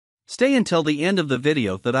Stay until the end of the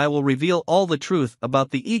video that I will reveal all the truth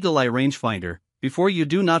about the Eagle Eye Rangefinder, before you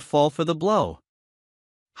do not fall for the blow.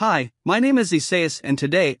 Hi, my name is Isaias and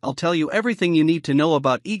today I'll tell you everything you need to know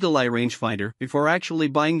about Eagle Eye Rangefinder before actually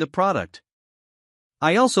buying the product.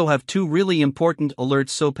 I also have two really important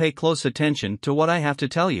alerts, so pay close attention to what I have to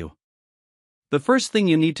tell you. The first thing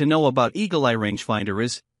you need to know about Eagle Eye Rangefinder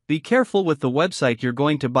is, be careful with the website you're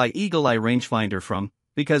going to buy Eagle Eye Rangefinder from,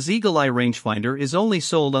 because Eagle Eye Rangefinder is only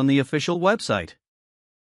sold on the official website.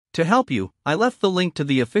 To help you, I left the link to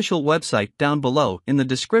the official website down below in the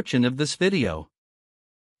description of this video.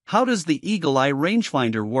 How does the Eagle Eye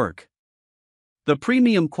Rangefinder work? The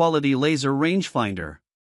premium quality laser rangefinder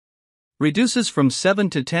reduces from 7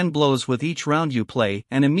 to 10 blows with each round you play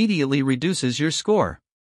and immediately reduces your score.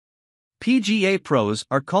 PGA pros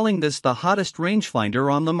are calling this the hottest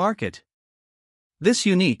rangefinder on the market. This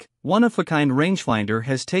unique, one-of-a-kind rangefinder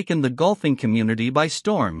has taken the golfing community by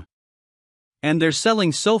storm. And they're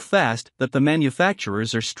selling so fast that the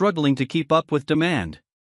manufacturers are struggling to keep up with demand.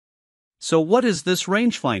 So what is this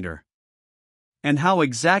rangefinder? And how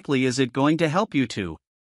exactly is it going to help you to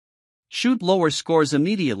shoot lower scores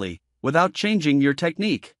immediately, without changing your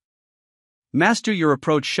technique? Master your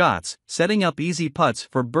approach shots, setting up easy putts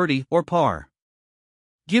for birdie or par.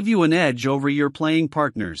 Give you an edge over your playing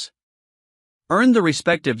partners. Earn the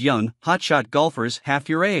respect of young, hotshot golfers half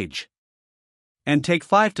your age. And take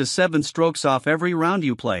 5 to 7 strokes off every round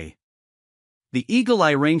you play. The Eagle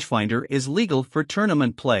Eye Rangefinder is legal for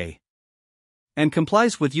tournament play and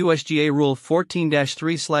complies with USGA Rule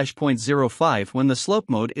 14-3/.05 when the slope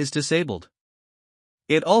mode is disabled.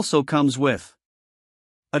 It also comes with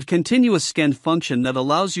a continuous scan function that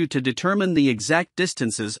allows you to determine the exact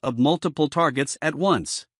distances of multiple targets at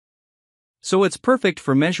once. So it's perfect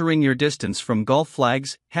for measuring your distance from golf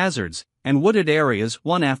flags, hazards, and wooded areas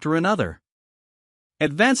one after another.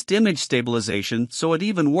 Advanced image stabilization, so it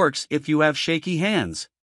even works if you have shaky hands.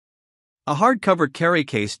 A hardcover carry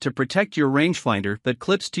case to protect your rangefinder that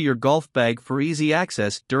clips to your golf bag for easy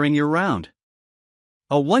access during your round.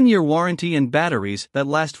 A 1-year warranty and batteries that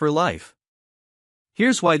last for life.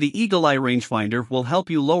 Here's why the Eagle Eye Rangefinder will help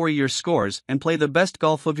you lower your scores and play the best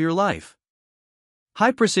golf of your life.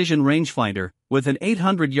 High-precision rangefinder, with an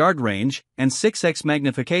 800-yard range and 6x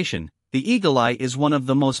magnification, the Eagle Eye is one of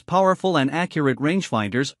the most powerful and accurate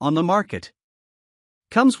rangefinders on the market.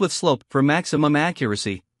 Comes with slope for maximum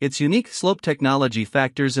accuracy. Its unique slope technology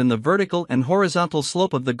factors in the vertical and horizontal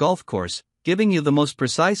slope of the golf course, giving you the most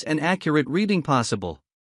precise and accurate reading possible.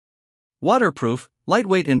 Waterproof,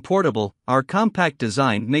 lightweight and portable, our compact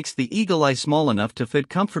design makes the Eagle Eye small enough to fit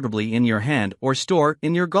comfortably in your hand or store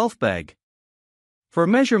in your golf bag. For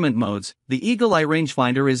measurement modes, the Eagle Eye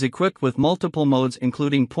Rangefinder is equipped with multiple modes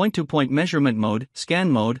including point-to-point measurement mode, scan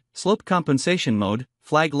mode, slope compensation mode,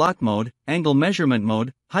 flag lock mode, angle measurement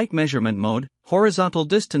mode, height measurement mode, horizontal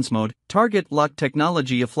distance mode, target lock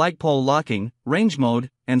technology of flagpole locking, range mode,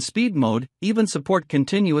 and speed mode, even support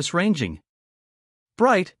continuous ranging.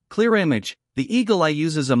 Bright, clear image. The Eagle Eye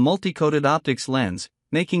uses a multi-coated optics lens,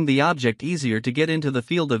 making the object easier to get into the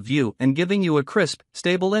field of view and giving you a crisp,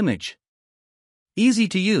 stable image. Easy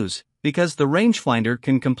to use, because the rangefinder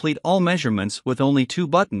can complete all measurements with only 2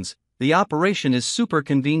 buttons, the operation is super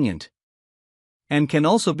convenient. And can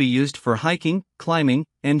also be used for hiking, climbing,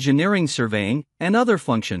 engineering surveying, and other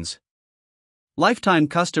functions. Lifetime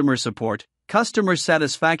customer support. Customer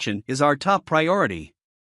satisfaction is our top priority.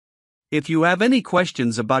 If you have any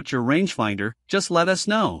questions about your rangefinder, just let us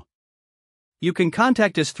know. You can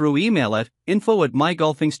contact us through email at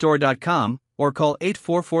info@mygolfingstore.com or call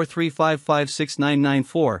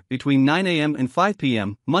 844-355-6994 between 9 a.m. and 5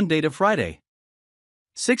 p.m., Monday to Friday.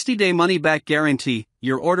 60-day money-back guarantee.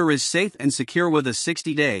 Your order is safe and secure with a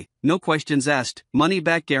 60-day, no questions asked,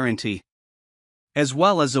 money-back guarantee, as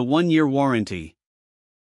well as a 1-year warranty.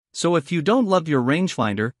 So if you don't love your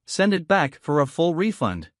rangefinder, send it back for a full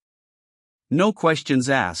refund. No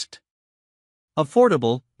questions asked.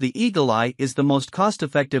 Affordable. The Eagle Eye is the most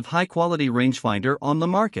cost-effective high-quality rangefinder on the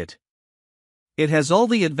market. It has all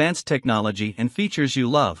the advanced technology and features you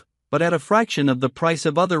love, but at a fraction of the price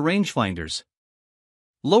of other rangefinders.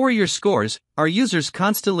 Lower your scores. Our users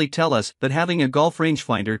constantly tell us that having a golf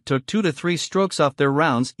rangefinder took 2 to 3 strokes off their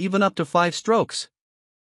rounds, even up to 5 strokes.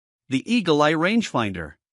 The Eagle Eye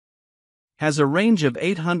Rangefinder has a range of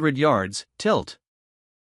 800 yards, tilt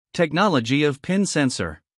technology of pin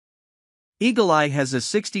sensor. Eagle Eye has a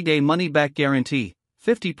 60-day money-back guarantee,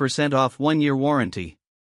 50% off 1-year warranty.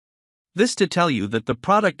 This to tell you that the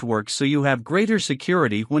product works so you have greater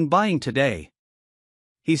security when buying today.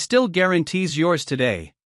 He still guarantees yours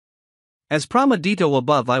today. As promised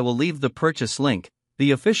above, I will leave the purchase link. the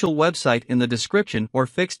official website in the description or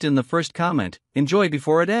fixed in the first comment. Enjoy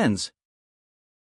before it ends.